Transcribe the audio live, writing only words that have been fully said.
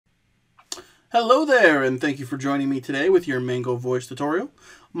Hello there, and thank you for joining me today with your Mango Voice tutorial.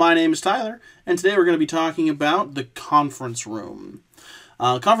 My name is Tyler, and today we're going to be talking about the conference room.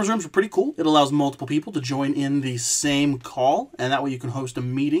 Conference rooms are pretty cool. It allows multiple people to join in the same call, and that way you can host a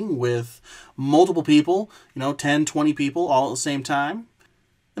meeting with multiple people, 10, 20 people all at the same time.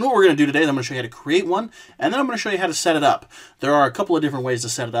 And what we're going to do today is I'm going to show you how to create one, and then I'm going to show you how to set it up. There are a couple of different ways to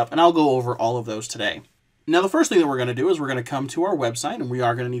set it up, and I'll go over all of those today. Now, the first thing that we're going to do is we're going to come to our website, and we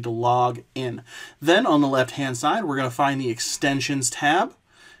are going to need to log in. Then on the left-hand side, we're going to find the Extensions tab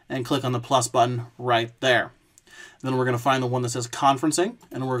and click on the plus button right there. Then we're going to find the one that says Conferencing,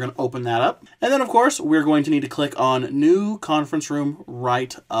 and we're going to open that up. And then, of course, we're going to need to click on New Conference Room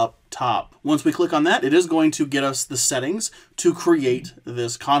right up top. Once we click on that, it is going to get us the settings to create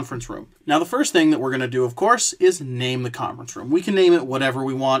this conference room. Now, the first thing that we're going to do, of course, is name the conference room. We can name it whatever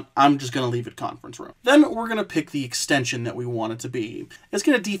we want. I'm just going to leave it conference room. Then we're going to pick the extension that we want it to be. It's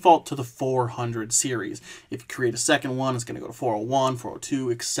going to default to the 400 series. If you create a second one, it's going to go to 401, 402,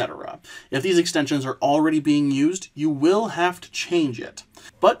 etc. If these extensions are already being used, you will have to change it.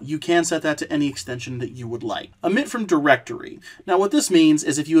 But you can set that to any extension that you would like. Omit from directory. Now what this means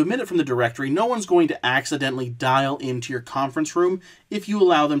is if you omit it from the directory, no one's going to accidentally dial into your conference room if you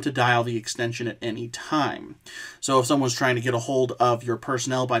allow them to dial the extension at any time. So if someone's trying to get a hold of your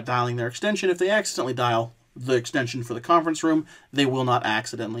personnel by dialing their extension, if they accidentally dial the extension for the conference room, they will not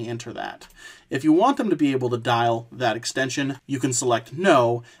accidentally enter that. If you want them to be able to dial that extension, you can select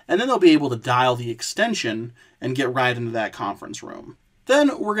no, and then they'll be able to dial the extension and get right into that conference room.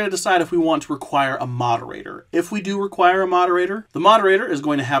 Then we're going to decide if we want to require a moderator. If we do require a moderator, the moderator is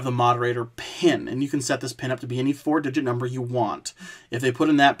going to have the moderator PIN, and you can set this PIN up to be any 4-digit number you want. If they put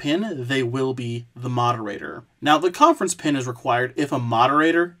in that PIN, they will be the moderator. Now, the conference PIN is required if a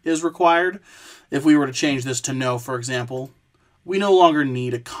moderator is required. If we were to change this to no, for example, we no longer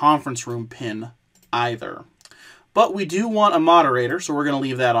need a conference room PIN either. But we do want a moderator, so we're going to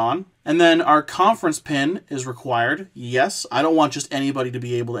leave that on. And then our conference PIN is required. Yes, I don't want just anybody to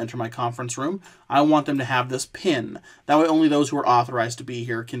be able to enter my conference room. I want them to have this PIN. That way only those who are authorized to be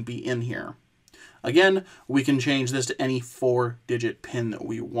here can be in here. Again, we can change this to any 4-digit PIN that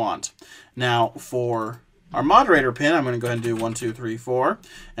we want. Now, for our moderator PIN, I'm going to go ahead and do 1, 2, 3, 4.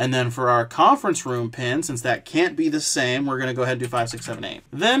 And then for our conference room PIN, since that can't be the same, we're going to go ahead and do 5, 6, 7, 8.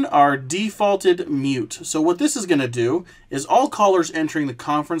 Then our defaulted mute. So what this is going to do is all callers entering the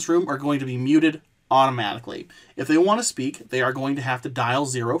conference room are going to be muted automatically. If they want to speak, they are going to have to dial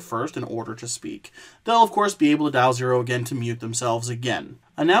 0 first in order to speak. They'll, of course, be able to dial 0 again to mute themselves again.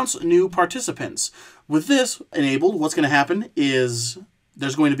 Announce new participants. With this enabled, what's going to happen is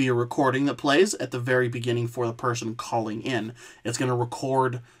there's going to be a recording that plays at the very beginning for the person calling in. It's going to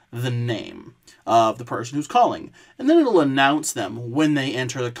record the name of the person who's calling, and then it'll announce them when they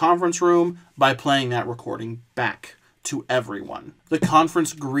enter the conference room by playing that recording back to everyone. The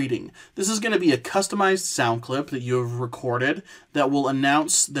conference greeting. This is going to be a customized sound clip that you have recorded that will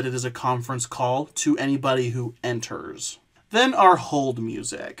announce that it is a conference call to anybody who enters. Then our hold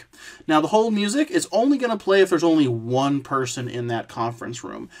music. Now the hold music is only going to play if there's only one person in that conference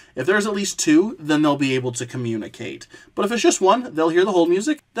room. If there's at least 2, then they'll be able to communicate. But if it's just one, they'll hear the hold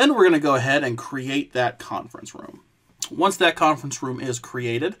music. Then we're going to go ahead and create that conference room. Once that conference room is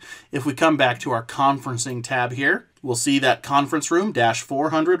created, if we come back to our conferencing tab here, we'll see that conference room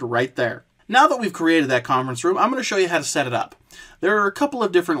 -400 right there. Now that we've created that conference room, I'm going to show you how to set it up. There are a couple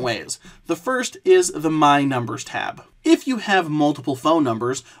of different ways. The first is the My Numbers tab. If you have multiple phone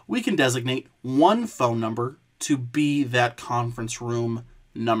numbers, we can designate one phone number to be that conference room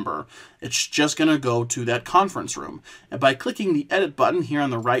number. It's just going to go to that conference room. And by clicking the Edit button here on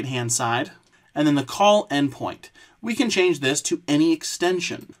the right-hand side, and then the Call Endpoint, we can change this to any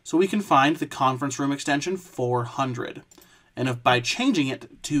extension. So we can find the conference room extension 400. And if by changing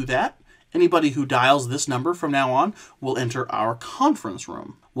it to that, anybody who dials this number from now on will enter our conference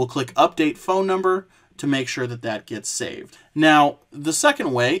room. We'll click Update Phone Number to make sure that that gets saved. Now, the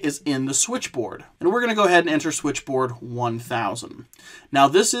second way is in the switchboard. And we're going to go ahead and enter switchboard 1000. Now,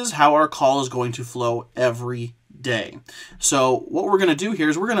 this is how our call is going to flow every day. So what we're going to do here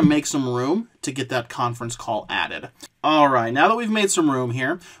is we're going to make some room to get that conference call added. All right, now that we've made some room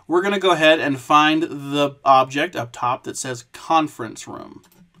here, we're going to go ahead and find the object up top that says Conference Room.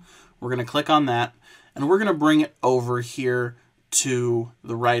 We're going to click on that, and we're going to bring it over here to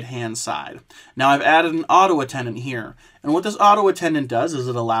the right-hand side. Now I've added an auto attendant here, and what this auto attendant does is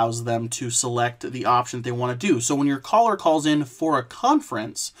it allows them to select the option they want to do. So when your caller calls in for a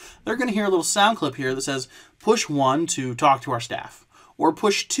conference, they're going to hear a little sound clip here that says, push 1 to talk to our staff, or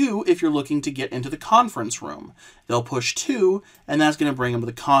push 2 if you're looking to get into the conference room. They'll push 2, and that's going to bring them to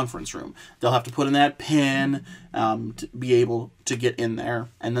the conference room. They'll have to put in that PIN to be able to get in there,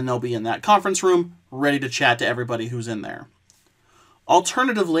 and then they'll be in that conference room ready to chat to everybody who's in there.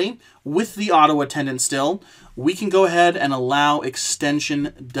 Alternatively, with the auto attendant still, we can go ahead and allow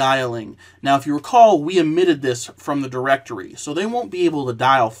extension dialing. Now, if you recall, we omitted this from the directory, so they won't be able to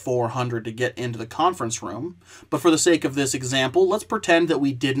dial 400 to get into the conference room. But for the sake of this example, let's pretend that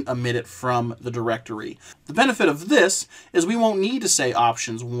we didn't omit it from the directory. The benefit of this is we won't need to say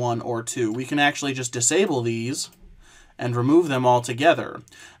options 1 or 2. We can actually just disable these and remove them altogether.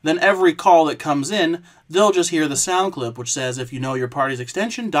 Then every call that comes in, they'll just hear the sound clip which says, if you know your party's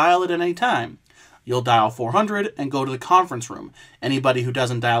extension, dial it at any time. You'll dial 400 and go to the conference room. Anybody who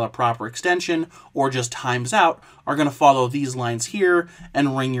doesn't dial a proper extension or just times out are going to follow these lines here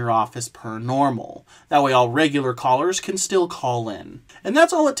and ring your office per normal. That way all regular callers can still call in. And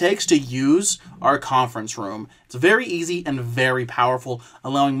that's all it takes to use our conference room. It's very easy and very powerful,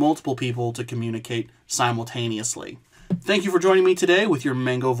 allowing multiple people to communicate simultaneously. Thank you for joining me today with your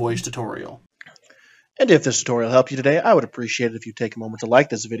Mango Voice tutorial. And if this tutorial helped you today, I would appreciate it if you take a moment to like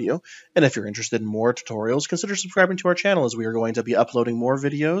this video. And if you're interested in more tutorials, consider subscribing to our channel as we are going to be uploading more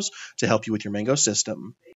videos to help you with your Mango system.